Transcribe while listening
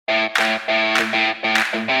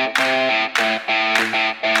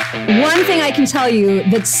One thing I can tell you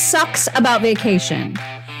that sucks about vacation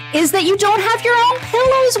is that you don't have your own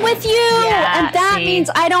pillows with you. Yeah, and that means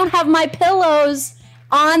I don't have my pillows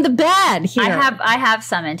on the bed here. I have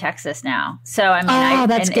some in Texas now. So I mean,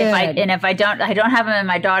 that's good. If I don't have them in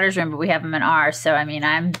my daughter's room, but we have them in ours. So I mean,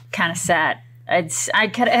 I'm kind of set. I'm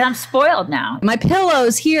spoiled now. My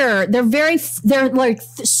pillows here, they're like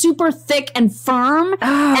super thick and firm,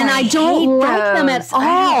 and I don't like them at all.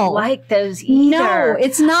 I don't like those either. No,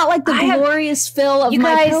 it's not like the glorious feel of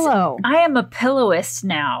my pillow. I am a pillowist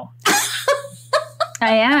now.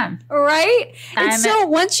 I am. Right? And so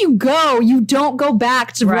once you go, you don't go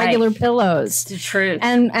back to regular pillows. It's the truth.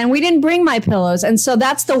 And we didn't bring my pillows. And so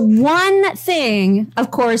that's the one thing, of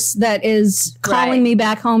course, that is calling me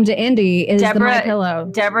back home to Indy is the My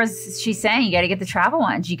Pillow. She's saying you got to get the travel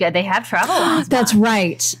ones. They have travel ones. That's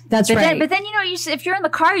right. That's right. But then, if you're in the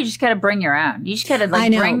car, you just got to bring your own. You just got to bring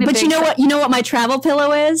the But you know what? You know what my travel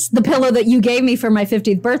pillow is? The pillow that you gave me for my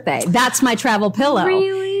 50th birthday. That's my travel pillow.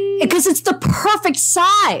 Really? Because it's the perfect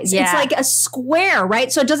size. Yeah. It's like a square,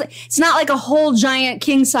 right? So it's not like a whole giant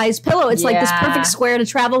king size pillow. It's like this perfect square to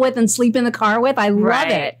travel with and sleep in the car with. I love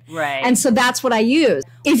it. Right. And so that's what I use.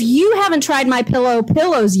 If you haven't tried My Pillow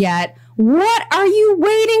pillows yet, what are you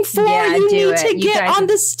waiting for? Yeah, you need to get on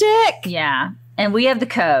the stick. Yeah. And we have the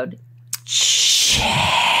code. Chicks.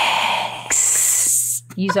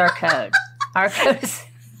 Use our code. Our code is...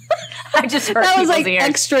 I just heard that was like ears.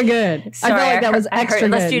 Extra good. Sorry, I feel like that was extra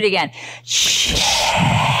good. Let's do it again. Chicks.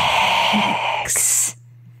 It's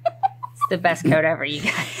the best code ever, you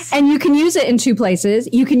guys. And you can use it in two places.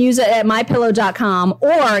 You can use it at mypillow.com,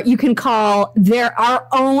 or you can call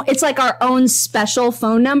it's like our own special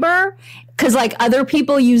phone number. Because like other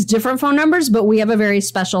people use different phone numbers, but we have a very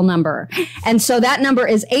special number. And so that number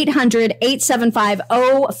is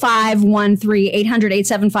 800-875-0513,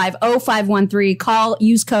 800-875-0513. Call,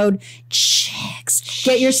 use code CHICKS.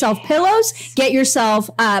 Get yourself pillows. Get yourself,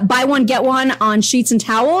 buy one, get one on sheets and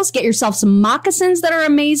towels. Get yourself some moccasins that are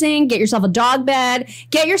amazing. Get yourself a dog bed.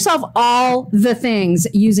 Get yourself all the things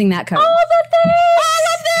using that code. All the things! All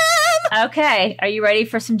of them! Okay. Are you ready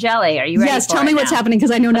for some jelly? Are you ready? Yes, tell me what's happening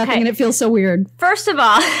because I know nothing and it feels so weird. First of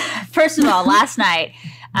all, last night,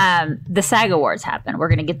 the SAG Awards happened. We're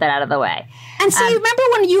going to get that out of the way. And so you remember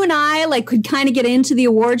when you and I could kind of get into the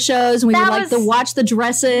award shows and we would like to watch the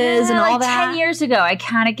dresses and all that? 10 years ago, I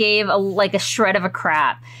kind of gave a shred of a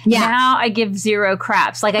crap. Yeah. Now I give zero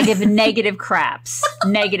craps. I give negative craps.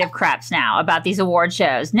 Negative craps now about these award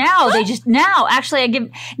shows. Actually I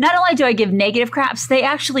give, not only do I give negative craps, they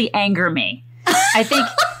actually anger me. I think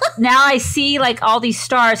now I see all these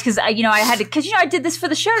stars because I did this for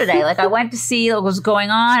the show today. I went to see what was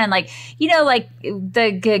going on and the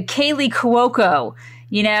Kaylee Cuoco.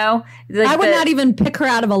 I would not even pick her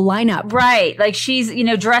out of a lineup. Right. She's,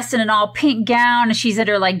 dressed in an all pink gown and she's at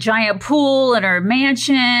her giant pool in her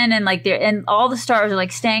mansion and all the stars are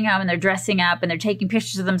staying home and they're dressing up and they're taking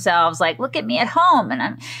pictures of themselves. Look at me at home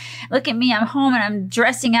I'm home and I'm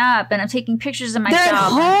dressing up and I'm taking pictures of myself. They're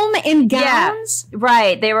at home in gowns? Yeah,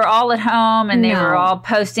 right. They were all at home and they were all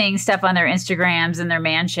posting stuff on their Instagrams and their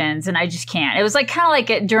mansions and I just can't. It was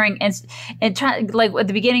during, at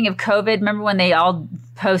the beginning of COVID, remember when they all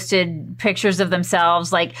posted pictures of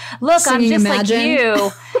themselves look, singing I'm just Imagine. like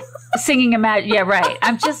you singing Imagine. Yeah, right.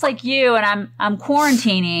 I'm just like you and I'm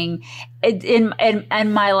quarantining in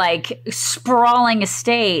my sprawling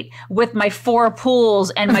estate with my 4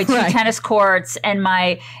 pools and my 2 tennis courts and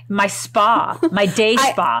my spa, my day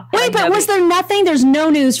spa. Wait, but was there nothing? There's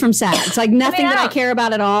no news from SAG. It's nothing that I care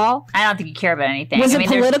about at all. I don't think you care about anything. Was it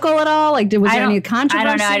political at all? Was there any controversy?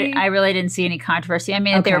 I don't know. I really didn't see any controversy.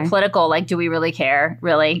 If they were political, do we really care?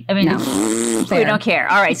 Really? No. We don't care.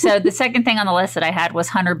 All right. So the second thing on the list that I had was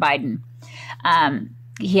Hunter Biden.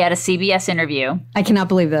 He had a CBS interview. I cannot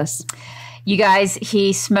believe this. You guys,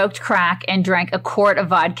 he smoked crack and drank a quart of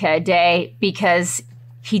vodka a day because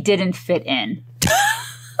he didn't fit in.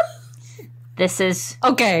 This is...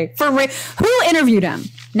 Okay. Who interviewed him?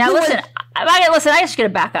 Now, listen, I just got to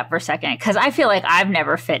back up for a second because I feel like I've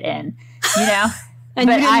never fit in, And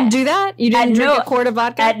but you didn't do that? You didn't drink a quart of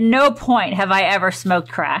vodka? At no point have I ever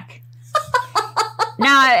smoked crack.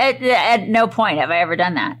 Now, at no point have I ever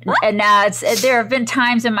done that. And now there have been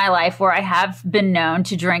times in my life where I have been known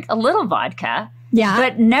to drink a little vodka. Yeah.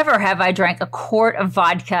 But never have I drank a quart of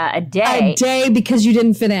vodka a day. A day because you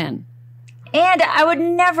didn't fit in. And I would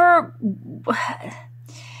never...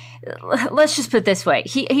 Let's just put it this way.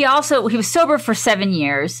 He was sober for 7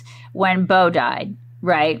 years when Bo died,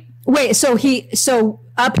 right? Wait, so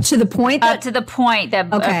up to the point that up to the point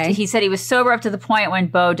that Okay. he said he was sober up to the point when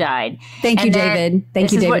Bo died. Thank you, David.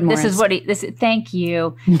 Thank you, David Morris. This is what he. Thank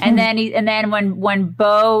you. And then when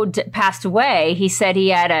Bo passed away, he said he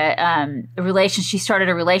had a relationship. She started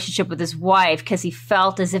a relationship with his wife because he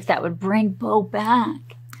felt as if that would bring Bo back.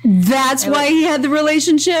 That's why he had the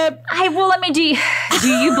relationship. Do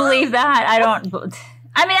you believe that? I don't know.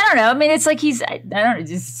 I mean, it's like I don't know,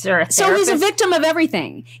 just sort of So he's a victim of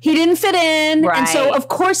everything. He didn't fit in, and so Right. of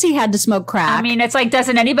course he had to smoke crack. I mean, it's like,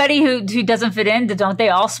 doesn't anybody who doesn't fit in, don't they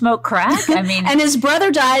all smoke crack? I mean, and his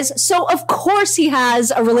brother dies, so of course he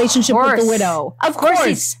has a relationship with the widow. Of course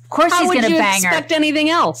he's How would gonna you bang her. expect anything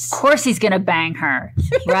else? Of course he's gonna bang her,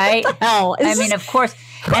 right? Hell, I mean, of course.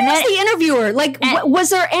 Who was the interviewer? Like,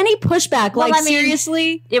 was there any pushback? Like, I mean,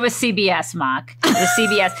 seriously? It was CBS, Mock. It was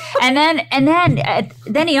CBS. And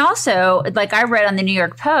then he also, like, I read on the New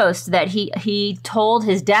York Post that he told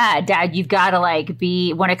his dad, you've got to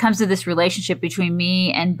when it comes to this relationship between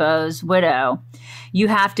me and Bo's widow, you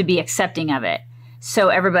have to be accepting of it. So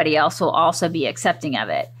everybody else will also be accepting of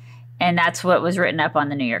it. And that's what was written up on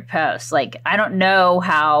the New York Post. Like, I don't know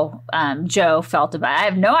how Joe felt about it. I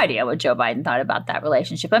have no idea what Joe Biden thought about that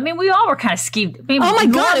relationship. I mean, we all were kind of skeeved. I mean, Oh my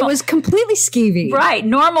God, it was completely skeevy. Right.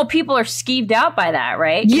 Normal people are skeeved out by that,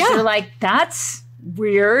 right? 'Cause Yeah. They're like, that's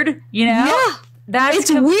weird, you know? Yeah. It's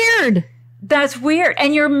weird. That's weird.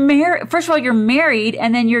 And you're married. First of all, you're married,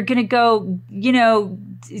 and then you're going to go,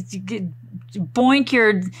 boink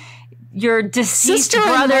your deceased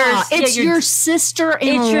Sister-in-law. brother's. It's your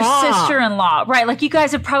sister-in-law. It's your sister-in-law, right? Like, you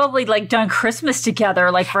guys have probably done Christmas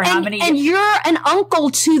together, for how many? And you're an uncle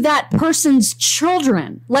to that person's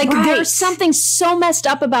children. Like, Right. there's something so messed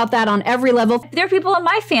up about that on every level. There are people in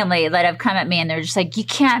my family that have come at me and they're just like, you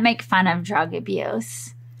can't make fun of drug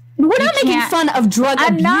abuse. We're not making can't- fun of drug abuse.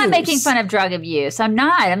 I'm not making fun of drug abuse. I'm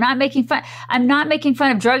not making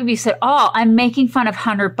fun of drug abuse at all. I'm making fun of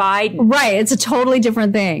Hunter Biden. Right. It's a totally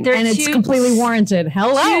different thing. They're and it's two- completely warranted.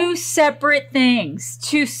 Hello. Two separate things.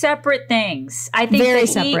 I think Very that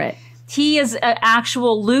separate. He is an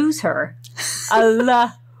actual loser. A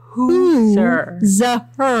loser.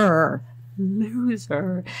 Zahur.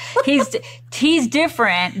 Loser. He's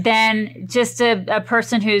different than just a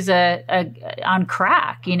person who's on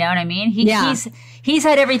crack. You know what I mean? He's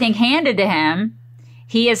had everything handed to him.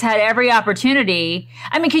 He has had every opportunity.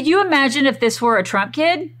 I mean, could you imagine if this were a Trump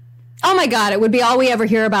kid? Oh my God. It would be all we ever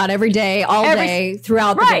hear about every day, all day,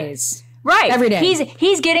 throughout the days. Right. Every day.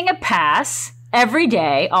 He's getting a pass every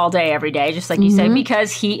day, all day, every day, just like you said,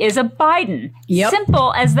 because he is a Biden. Yep.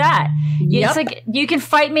 Simple as that. Yep. It's like, you can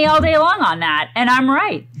fight me all day long on that, and I'm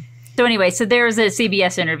right. So anyway, so there was a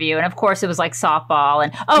CBS interview, and of course it was like softball.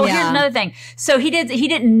 And here's another thing. So he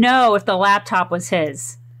didn't know if the laptop was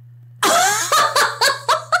his.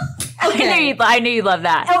 Okay. I knew you'd love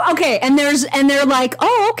that. Oh, okay. And they're like,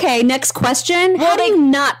 oh, okay. Next question. How do you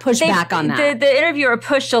not push back on that? The interviewer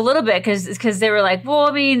pushed a little bit because they were like, well,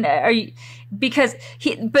 I mean, are you? Because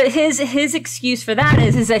his excuse for that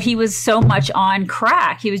is that he was so much on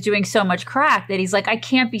crack. He was doing so much crack that he's like, I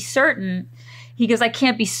can't be certain. He goes, I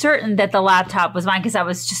can't be certain that the laptop was mine because I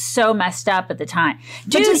was just so messed up at the time.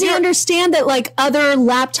 But does he understand that other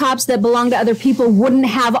laptops that belong to other people wouldn't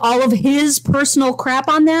have all of his personal crap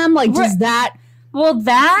on them? Does that? Well,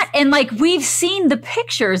 that and we've seen the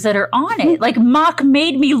pictures that are on it. Mock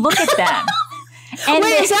made me look at them. And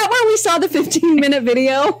Wait, is that where we saw the 15-minute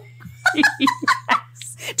video?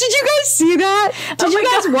 Yes. Did you guys see that? Did you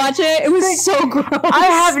guys watch it? It was so gross. I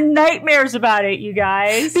have nightmares about it, you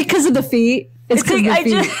guys. Because of the feet. It's because of the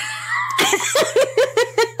feet.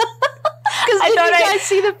 Did you guys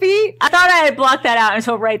see the feet? I thought I had blocked that out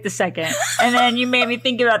until right the second. And then you made me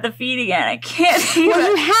think about the feet again. I can't see Well,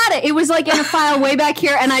 you had it. It was in a file way back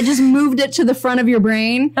here, and I just moved it to the front of your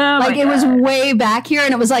brain. Oh my it was God. way back here,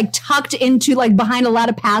 and it was tucked into behind a lot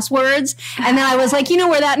of passwords. And then I was like, you know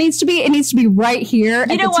where that needs to be? It needs to be right here at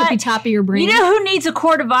the tippy top of your brain. You know who needs a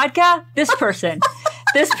quart of vodka? This person.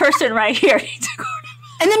 This person right here needs a quart of vodka.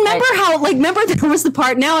 And then remember there was the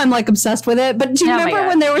part, now I'm obsessed with it, but do you remember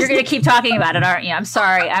when there was You're going to keep talking about it, aren't you? I'm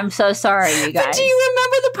sorry. I'm so sorry, you guys. But do you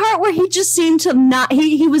remember the part where he just seemed to not,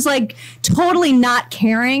 he was totally not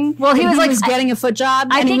caring? Well, he was getting a foot job,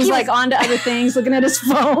 and he was on to other things, looking at his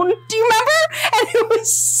phone. Do you remember? And it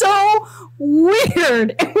was so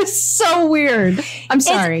weird. It was so weird. I'm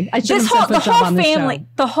sorry. I shouldn't have said foot job on this show.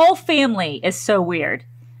 The whole family is so weird.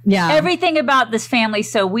 Yeah. Everything about this family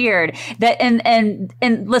is so weird that and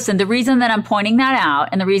listen, the reason that I'm pointing that out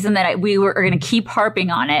and the reason that we were going to keep harping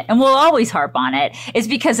on it and we'll always harp on it is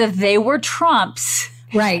because if they were Trumps,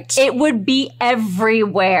 Right. it would be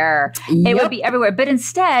everywhere. It would be everywhere. But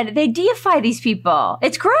instead, they deify these people.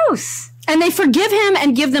 It's gross. And they forgive him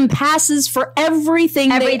and give them passes for everything.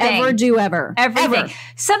 They ever do ever. Everything.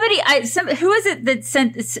 Ever. Who is it that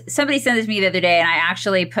somebody sent this to me the other day, and I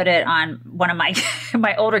actually put it on one of my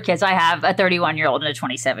my older kids. I have a 31-year-old and a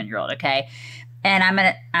 27-year-old. Okay. And I'm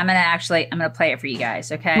gonna play it for you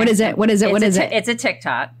guys. Okay. What is it? It's a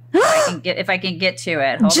TikTok. If I can get to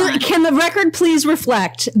it. Hold on. Can the record please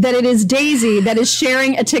reflect that it is Daisy that is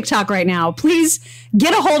sharing a TikTok right now? Please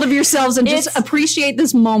get a hold of yourselves and just appreciate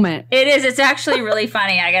this moment. It is. It's actually really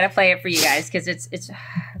funny. I gotta play it for you guys because it's. Let's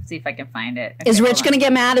see if I can find it. Okay, is Rich gonna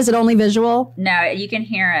get mad? Is it only visual? No, you can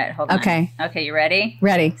hear it. Hold on. Okay. Okay, you ready?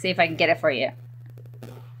 Ready. See if I can get it for you.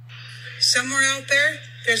 Somewhere out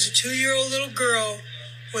there's a 2-year-old little girl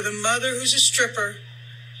with a mother who's a stripper.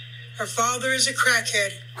 Her father is a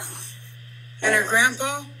crackhead. And her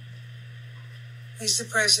grandpa, he's the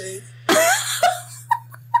president.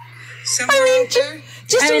 Somewhere out there.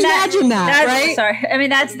 Just imagine that, right? Sorry. I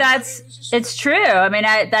mean, it's true. I mean,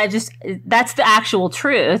 that's the actual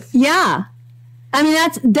truth. Yeah. I mean,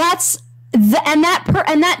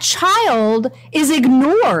 that child is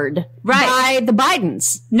ignored by the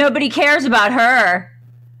Bidens. Nobody cares about her.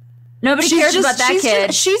 Nobody cares about that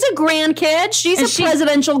kid. She's a grandkid. She's a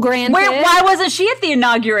presidential grandkid. Why wasn't she at the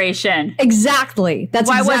inauguration? Exactly. That's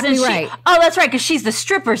exactly right. Oh, that's right, because she's the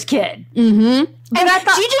stripper's kid. Mm-hmm. And I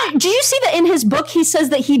thought, do you see that in his book he says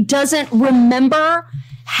that he doesn't remember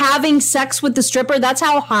having sex with the stripper? That's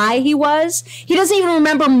how high he was. He doesn't even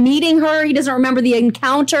remember meeting her. He doesn't remember the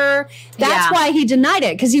encounter. That's why he denied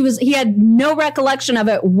it, because he had no recollection of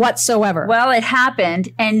it whatsoever. Well, it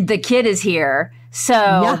happened, and the kid is here. So...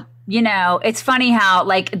 Yeah. You know, it's funny how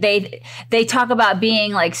like they talk about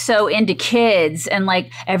being like so into kids and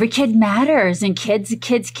like every kid matters and kids.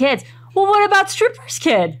 Well, what about stripper's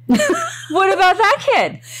kid? What about that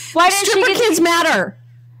kid? Why didn't stripper kids matter?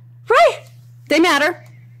 Right. They matter.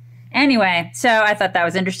 Anyway, so I thought that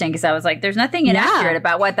was interesting because I was like, there's nothing inaccurate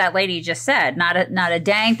about what that lady just said. Not a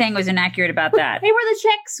dang thing was inaccurate about that. Hey, we're the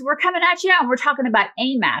Chicks. We're coming at you now. And we're talking about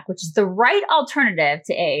AMAC, which is the right alternative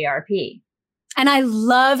to AARP. And I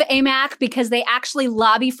love AMAC because they actually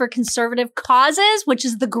lobby for conservative causes, which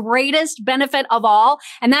is the greatest benefit of all.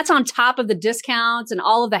 And that's on top of the discounts and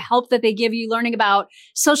all of the help that they give you, learning about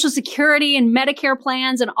Social Security and Medicare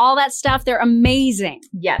plans and all that stuff. They're amazing.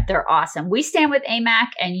 Yeah, they're awesome. We stand with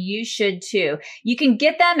AMAC and you should too. You can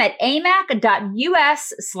get them at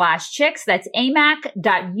amac.us/chicks. That's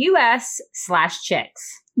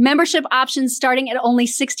amac.us/chicks. Membership options starting at only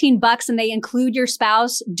 $16 and they include your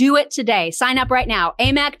spouse. Do it today. Sign up right now.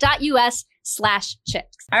 amac.us/chicks.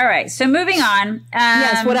 All right. So moving on.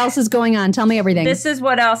 Yes. What else is going on? Tell me everything. This is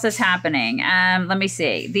what else is happening. Let me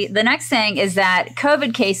see. The next thing is that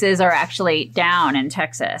COVID cases are actually down in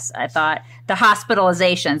Texas. I thought the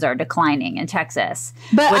hospitalizations are declining in Texas.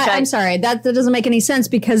 But I'm sorry. That doesn't make any sense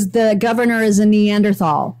because the governor is a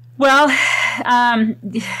Neanderthal. Well,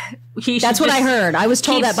 that's what I heard. I was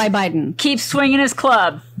told that by Biden. Keep swinging his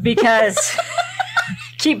club because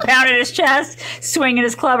keep pounding his chest, swinging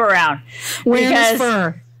his club around. Wearing his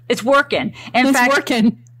fur. It's working.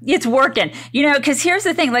 It's working. You know, because here's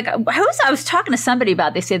the thing. Like, I was talking to somebody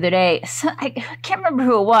about this the other day. I can't remember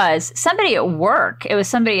who it was. Somebody at work. It was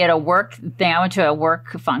somebody at a work thing. I went to a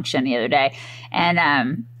work function the other day, and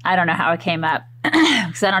I don't know how it came up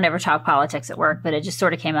because I don't ever talk politics at work, but it just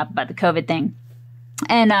sort of came up about the COVID thing.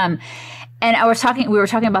 And we were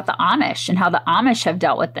talking about the Amish and how the Amish have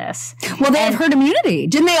dealt with this. Well, they have herd immunity.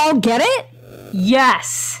 Didn't they all get it?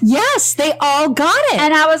 Yes. Yes, they all got it.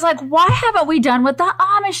 And I was like, why haven't we done what the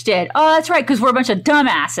Amish did? Oh, that's right, because we're a bunch of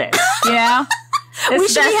dumbasses, you know? We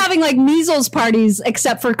should be having like measles parties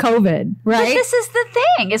except for COVID, right? But this is the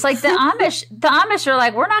thing. It's like the Amish are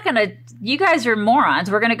like, we're not going to, you guys are morons.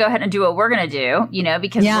 We're going to go ahead and do what we're going to do, you know,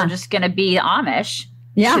 because we're just going to be Amish.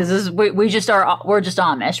 Yeah. Because we're just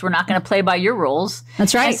Amish. We're not going to play by your rules.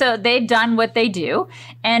 That's right. And so they've done what they do,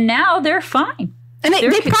 and now they're fine. And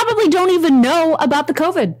they probably don't even know about the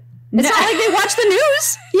COVID. It's not like they watch the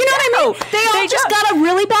news. You know what I mean? They all just got a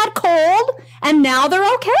really bad cold, and now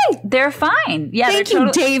they're okay. They're fine. Yeah. Thank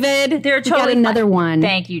you, David. They're totally got another one.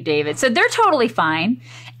 Thank you, David. So they're totally fine.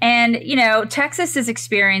 And, you know, Texas is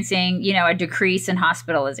experiencing, you know, a decrease in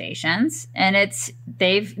hospitalizations. And this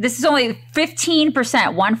is only 15%,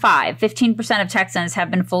 15% of Texans have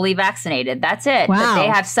been fully vaccinated. That's it. Wow. But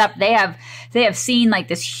they have seen like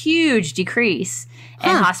this huge decrease in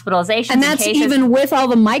hospitalizations. And that's even with all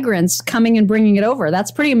the migrants coming and bringing it over. That's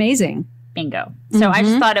pretty amazing. Bingo. So I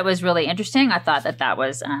just thought it was really interesting. I thought that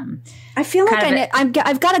was I feel like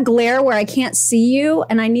I've got a glare where I can't see you,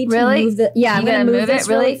 and I need to move the. Yeah, I'm going to move this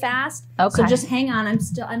really fast. Okay. So just hang on. I'm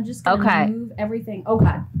just going to move everything.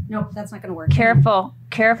 Okay. Nope, that's not going to work. Careful.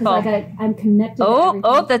 I'm connected.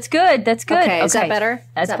 Oh, that's good. That's good. Okay, is that better?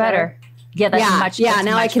 That's better. Yeah, that's much. Yeah, that's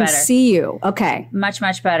now much I can better. see you. Okay. Much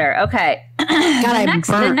better. Okay. God,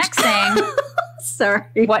 the next thing.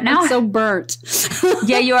 Sorry. What now? I'm so burnt.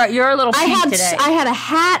 Yeah, you're a little pink today. I had a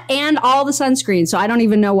hat and all the sunscreen, so I don't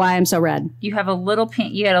even know why I'm so red. You have a little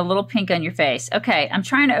pink. You had a little pink on your face. Okay, I'm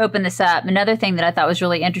trying to open this up. Another thing that I thought was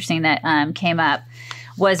really interesting that came up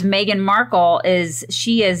was Meghan Markle is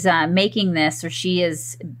making this, or she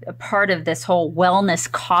is a part of this whole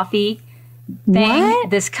wellness coffee thing. What?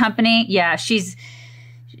 This company, yeah, she's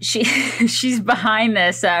behind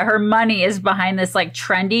this. Her money is behind this like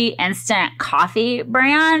trendy instant coffee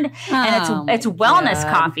brand, and it's wellness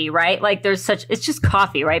coffee, right? Like it's just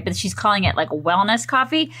coffee, right? But she's calling it like wellness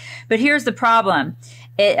coffee. But here's the problem.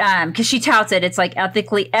 Because she touts it, it's like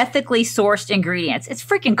ethically sourced ingredients. It's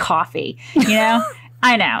freaking coffee, you know.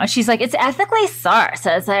 I know. And she's like, it's ethically sourced. So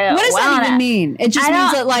it's like, what does that even mean? It just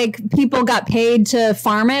means that like people got paid to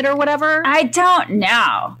farm it or whatever? I don't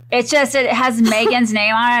know. It's just, it has Megan's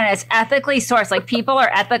name on it and it's ethically sourced. Like people are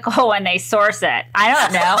ethical when they source it. I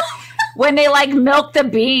don't know. When they like milk the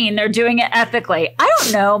bean, they're doing it ethically. I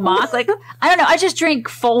don't know, Mock. Like, I don't know. I just drink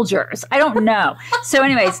Folgers. I don't know. So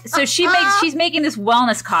anyways, so she's making this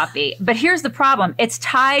wellness coffee. But here's the problem. It's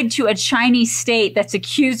tied to a Chinese state that's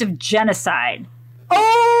accused of genocide.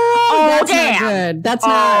 Oh, that's not good. That's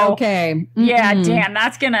not okay. Mm-mm. Yeah, damn,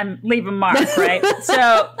 that's gonna leave a mark, right?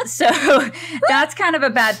 so that's kind of a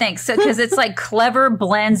bad thing. So because it's like Clever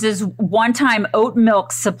Blends' one-time oat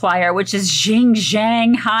milk supplier, which is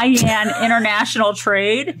Xinjiang Haiyan International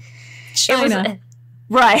Trade. China.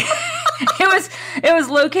 Right. It was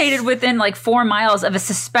located within like 4 miles of a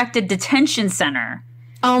suspected detention center.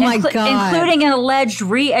 Oh my God. Including an alleged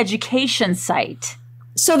re-education site.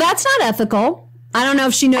 So that's not ethical. I don't know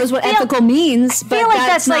if she knows what ethical means, but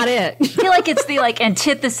that's not it. I feel like it's the like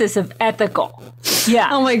antithesis of ethical. Yeah.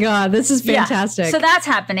 Oh my God, this is fantastic. Yeah. So that's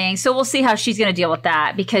happening. So we'll see how she's going to deal with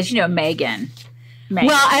that because, you know, Meghan.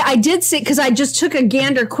 Well, I did see, because I just took a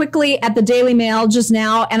gander quickly at the Daily Mail just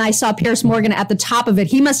now, and I saw Piers Morgan at the top of it.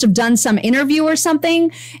 He must have done some interview or something,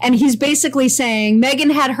 and he's basically saying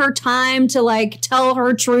Meghan had her time to like tell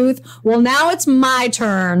her truth. Well, now it's my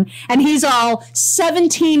turn. And he's all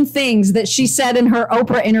 17 things that she said in her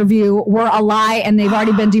Oprah interview were a lie, and they've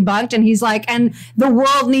already been debunked. And he's like, and the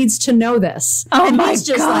world needs to know this. Oh and my he's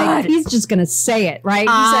just God. like, he's just going to say it, right?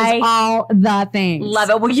 He says all the things. Love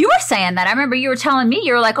it. Well, you were saying that. I remember you were telling me,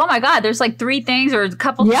 you were like, oh my God, there's like 3 things or a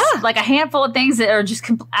couple, like a handful of things that are just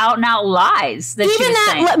out and out lies that she was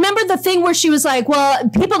saying. Remember the thing where she was like, well,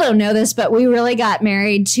 people don't know this, but we really got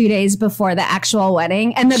married 2 days before the actual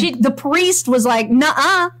wedding. And the priest was like,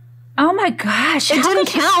 nuh-uh. Oh my gosh. It didn't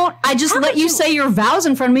count. I just let you say your vows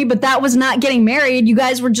in front of me, but that was not getting married. You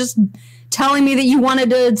guys were just telling me that you wanted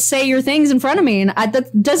to say your things in front of me, and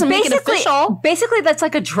that doesn't make it official. Basically, that's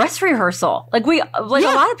like a dress rehearsal. Like a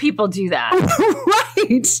lot of people do that.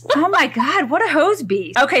 Right. Oh my God, what a hose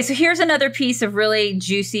beast. Okay, so here's another piece of really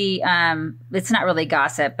juicy, it's not really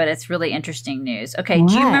gossip, but it's really interesting news. Okay, what?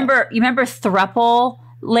 Do you remember throuple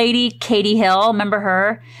lady, Katie Hill? Remember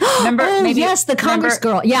her? Remember? Yes, the Congress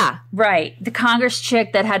girl. Yeah. Right. The Congress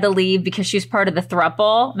chick that had to leave because she was part of the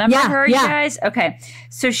throuple. Remember her, you guys? Okay.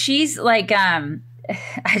 So she's like, I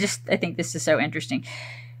think this is so interesting.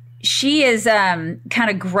 She is kind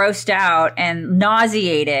of grossed out and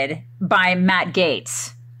nauseated by Matt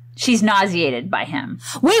Gaetz. She's nauseated by him.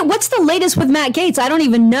 Wait, what's the latest with Matt Gaetz? I don't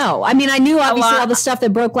even know. I mean, I knew obviously all the stuff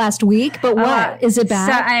that broke last week, but what? Is it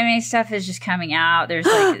bad? Stuff is just coming out. There's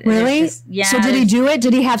like really? So did he do it?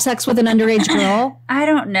 Did he have sex with an underage girl? I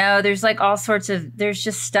don't know. There's like all sorts of, there's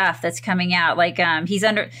just stuff that's coming out. Like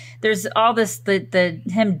there's all this,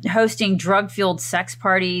 him hosting drug-fueled sex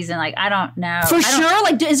parties and like, I don't know. For sure?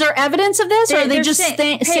 Like, is there evidence of this or are they just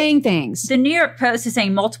saying things? The New York Post is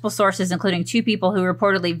saying multiple sources, including 2 people who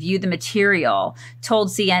reportedly viewed the material, told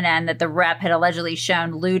CNN that the rep had allegedly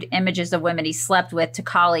shown lewd images of women he slept with to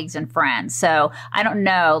colleagues and friends. So I don't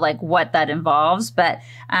know like what that involves, but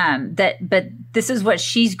this is what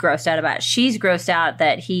she's grossed out about. She's grossed out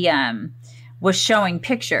that he was showing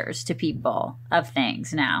pictures to people of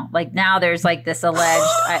things now. Like now there's like this alleged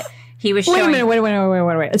he was showing.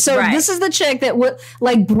 Wait. So this is the chick that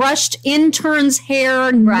like brushed intern's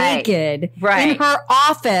hair naked in her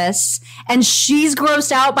office, and she's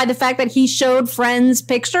grossed out by the fact that he showed friends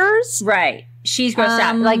pictures. Right. She's grossed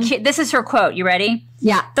out. Like this is her quote. You ready?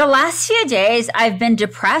 Yeah. The last few days, I've been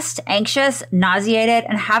depressed, anxious, nauseated,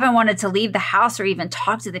 and haven't wanted to leave the house or even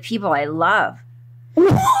talk to the people I love.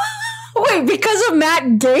 Wait, because of Matt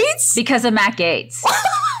Gaetz? Because of Matt Gaetz.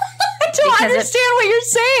 I don't understand what you're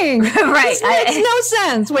saying. Right. This makes no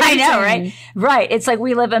sense. What I you're know, saying. right? Right. It's like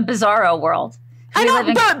we live in bizarro world. I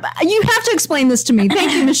don't, but you have to explain this to me.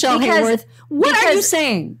 Thank you, Michelle Hayworth. What are you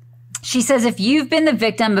saying? She says if you've been the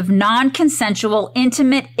victim of non-consensual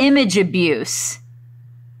intimate image abuse.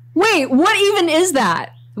 Wait, what even is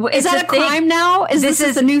that? Is that a crime now? Is this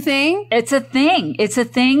a new thing? It's a thing. It's a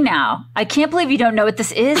thing now. I can't believe you don't know what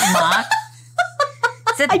this is, Ma.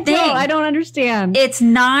 It's a thing. I don't understand. It's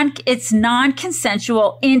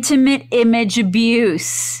non-consensual intimate image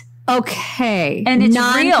abuse. Okay. And it's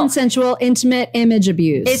non-consensual intimate image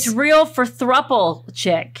abuse. It's real for thruple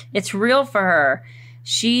chick. It's real for her.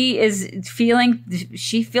 She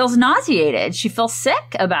feels nauseated. She feels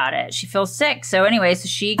sick about it. She feels sick. So anyway, so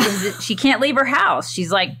she can't leave her house.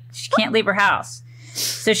 She's like, she can't leave her house.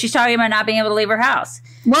 So she's talking about not being able to leave her house.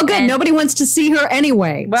 Well, good. Nobody wants to see her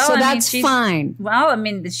anyway. Well, so that's fine. Well, I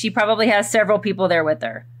mean, she probably has several people there with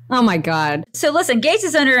her. Oh my God. So listen, Gaetz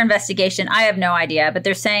is under investigation. I have no idea, but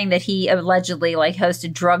they're saying that he allegedly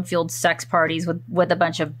hosted drug-fueled sex parties with a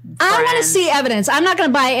bunch of friends. I want to see evidence. I'm not going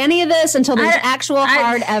to buy any of this until there's actual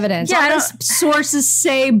hard evidence. Yeah, all these sources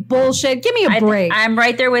say bullshit. Give me a break. I'm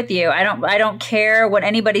right there with you. I don't care what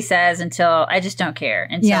anybody says until I just don't care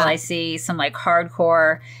until I see some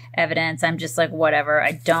hardcore evidence. I'm just like, whatever.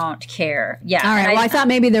 I don't care. Yeah. All right. Well, I thought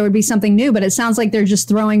maybe there would be something new, but it sounds like they're just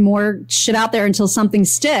throwing more shit out there until something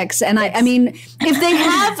sticks. And I mean,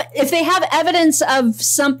 if they have evidence of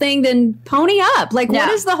something, then pony up. What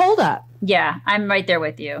is the holdup? Yeah, I'm right there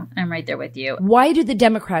with you. Why do the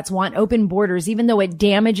Democrats want open borders even though it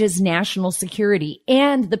damages national security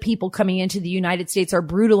and the people coming into the United States are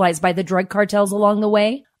brutalized by the drug cartels along the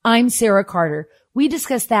way? I'm Sarah Carter. We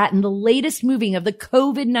discuss that in the latest moving of the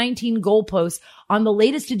COVID-19 goalposts on the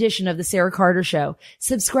latest edition of The Sarah Carter Show.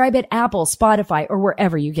 Subscribe at Apple, Spotify, or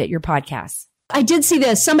wherever you get your podcasts. I did see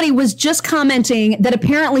this. Somebody was just commenting that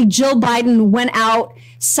apparently Jill Biden went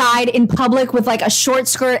outside in public with a short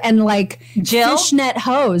skirt and fishnet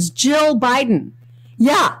hose. Jill Biden.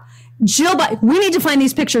 Yeah. Jill Biden. We need to find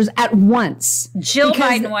these pictures at once. Jill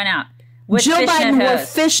Biden went out. Jill Biden with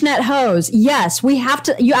fishnet hose. Yes, we have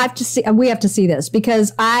to see this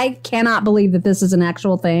because I cannot believe that this is an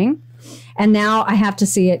actual thing. And now I have to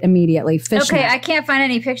see it immediately. Fishnet. Okay, I can't find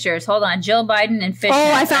any pictures. Hold on. Jill Biden and fishnet.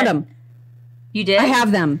 Oh, I found them. You did? I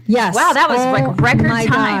have them. Yes. Wow, that was record my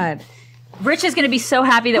time. God. Rich is going to be so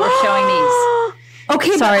happy that we're showing these.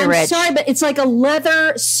 Okay, sorry, Rich. Sorry, but it's like a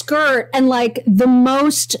leather skirt and the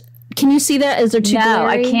most. Can you see that? Is there too No,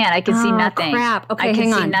 blurry? I can't. I can see nothing. Crap. Okay, I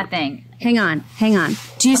hang on. see nothing. Hang on.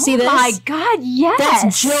 Do you see this? Oh my God, yes.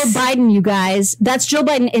 That's Jill Biden, you guys. That's Jill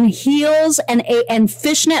Biden in heels and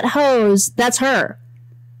fishnet hose. That's her.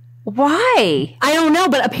 Why? I don't know,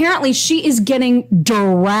 but apparently she is getting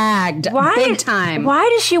dragged big time. Why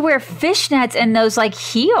does she wear fishnets and those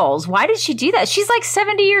heels? Why did she do that? She's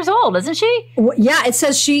 70 years old, isn't she? Yeah, it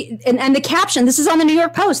says and the caption, this is on the New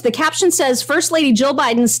York Post. The caption says, First Lady Jill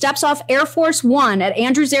Biden steps off Air Force One at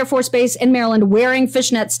Andrews Air Force Base in Maryland wearing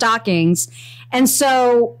fishnet stockings. And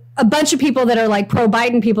so a bunch of people that are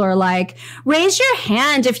pro-Biden people are raise your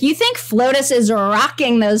hand if you think FLOTUS is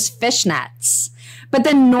rocking those fishnets. But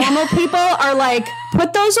then normal people are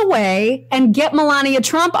put those away and get Melania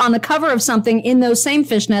Trump on the cover of something in those same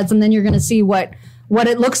fishnets, and then you're going to see what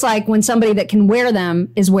it looks like when somebody that can wear them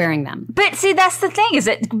is wearing them. But see, that's the thing, is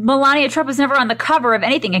that Melania Trump was never on the cover of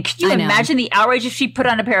anything. And could you imagine the outrage if she put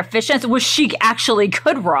on a pair of fishnets, which she actually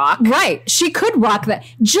could rock? Right. She could rock that.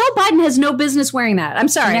 Jill Biden has no business wearing that. I'm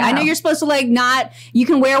sorry. No. I know you're supposed to you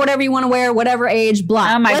can wear whatever you want to wear, whatever age,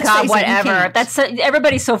 blah. Oh my God, whatever.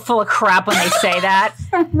 Everybody's so full of crap when they say that.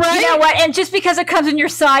 Right. You know what? And just because it comes in your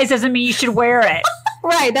size doesn't mean you should wear it.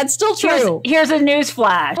 Right, that's still true. Here's a news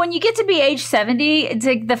flash. When you get to be age 70, it's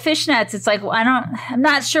the fishnets, it's I'm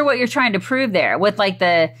not sure what you're trying to prove there with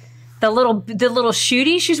the little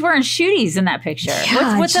shooties. She's wearing shooties in that picture.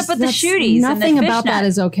 Yeah, what's up with the shooties? Nothing about that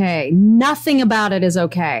is okay. Nothing about it is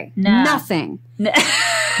okay. No. Nothing.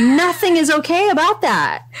 Nothing is okay about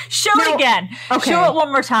that. Show it again. Okay. Show it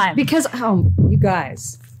one more time. Because you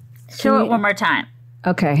guys. Show it one more time.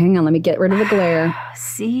 Okay, hang on. Let me get rid of the glare.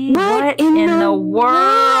 See? What in the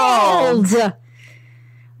world?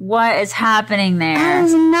 What is happening there? That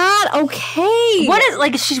is not okay. What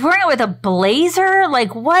is, she's wearing it with a blazer?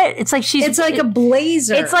 What? It's It's like a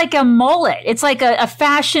blazer. It's like a mullet. It's like a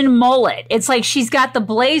fashion mullet. It's she's got the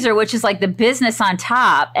blazer, which is the business on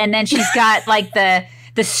top. And then she's got the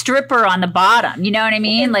the stripper on the bottom. You know what I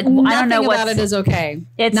mean? Like, I don't know Nothing what about it is okay.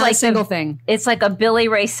 It's Not like a single thing. It's like a Billy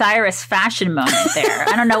Ray Cyrus fashion moment there.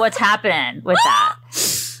 I don't know what's happening with that.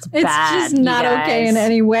 It's bad, just not you guys. okay in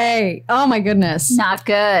any way. Oh my goodness. Not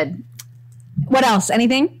good. What else?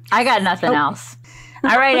 Anything? I got nothing else.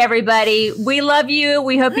 All right, everybody. We love you.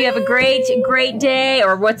 We hope you have a great, great day,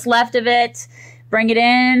 or what's left of it. Bring it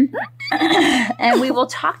in. And we will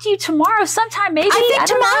talk to you tomorrow sometime, maybe. I think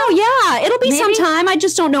tomorrow, yeah. It'll be Maybe. sometime. I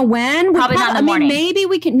just don't know when. Probably not in the morning. Maybe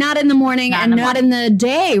we can, not in the morning Not and in the not in the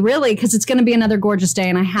day, really, because it's going to be another gorgeous day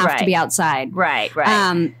and I have to Right. be outside. Right.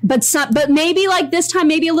 But maybe like this time,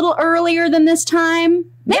 maybe a little earlier than this time.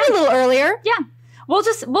 Maybe a little earlier. Yeah.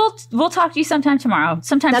 We'll talk to you sometime tomorrow.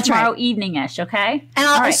 Sometime That's tomorrow right. evening-ish, okay? And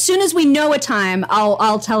All right. as soon as we know a time,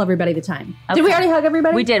 I'll tell everybody the time. Did we Okay. already hug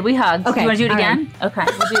everybody? We did. We hugged. Okay, You want to do it all again? Okay.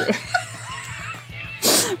 We'll do it.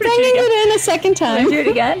 Bringing it in a second time. Do it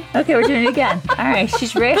again? Okay, we're doing it again. All right.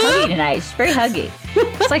 She's very huggy tonight. She's very huggy.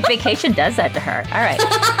 It's like vacation does that to her. All right.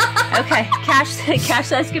 Okay. Cash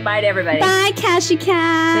says goodbye to everybody. Bye, Cashy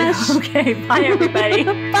Cash. Okay. Bye, everybody.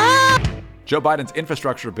 Joe Biden's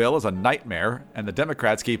infrastructure bill is a nightmare, and the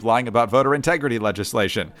Democrats keep lying about voter integrity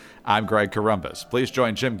legislation. I'm Greg Corombos. Please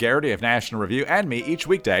join Jim Garrity of National Review and me each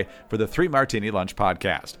weekday for the 3 Martini Lunch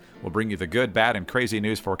podcast. We'll bring you the good, bad, and crazy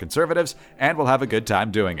news for conservatives, and we'll have a good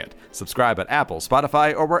time doing it. Subscribe at Apple,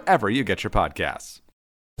 Spotify, or wherever you get your podcasts.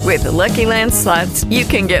 With the Lucky Land Slots, you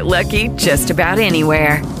can get lucky just about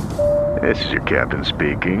anywhere. This is your captain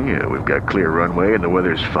speaking. We've got clear runway and the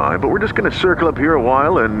weather's fine, but we're just going to circle up here a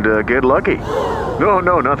while and get lucky.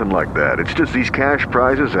 No, nothing like that. It's just these cash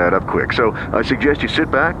prizes add up quick. So I suggest you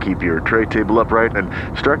sit back, keep your tray table upright, and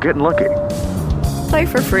start getting lucky. Play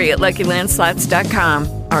for free at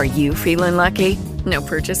LuckyLandSlots.com. Are you feeling lucky? No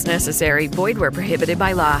purchase necessary. Void where prohibited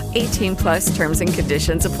by law. 18+ terms and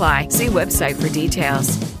conditions apply. See website for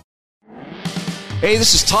details. Hey,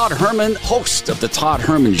 this is Todd Herman, host of The Todd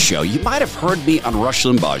Herman Show. You might have heard me on Rush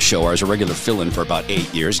Limbaugh's show. I was a regular fill-in for about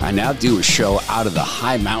 8 years. I now do a show out of the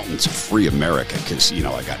high mountains of free America because, I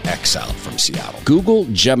got exiled from Seattle. Google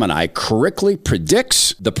Gemini correctly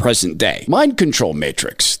predicts the present day. Mind control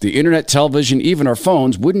matrix. The internet, television, even our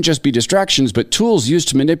phones wouldn't just be distractions, but tools used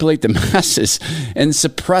to manipulate the masses and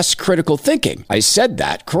suppress critical thinking. I said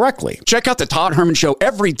that correctly. Check out The Todd Herman Show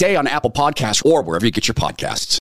every day on Apple Podcasts or wherever you get your podcasts.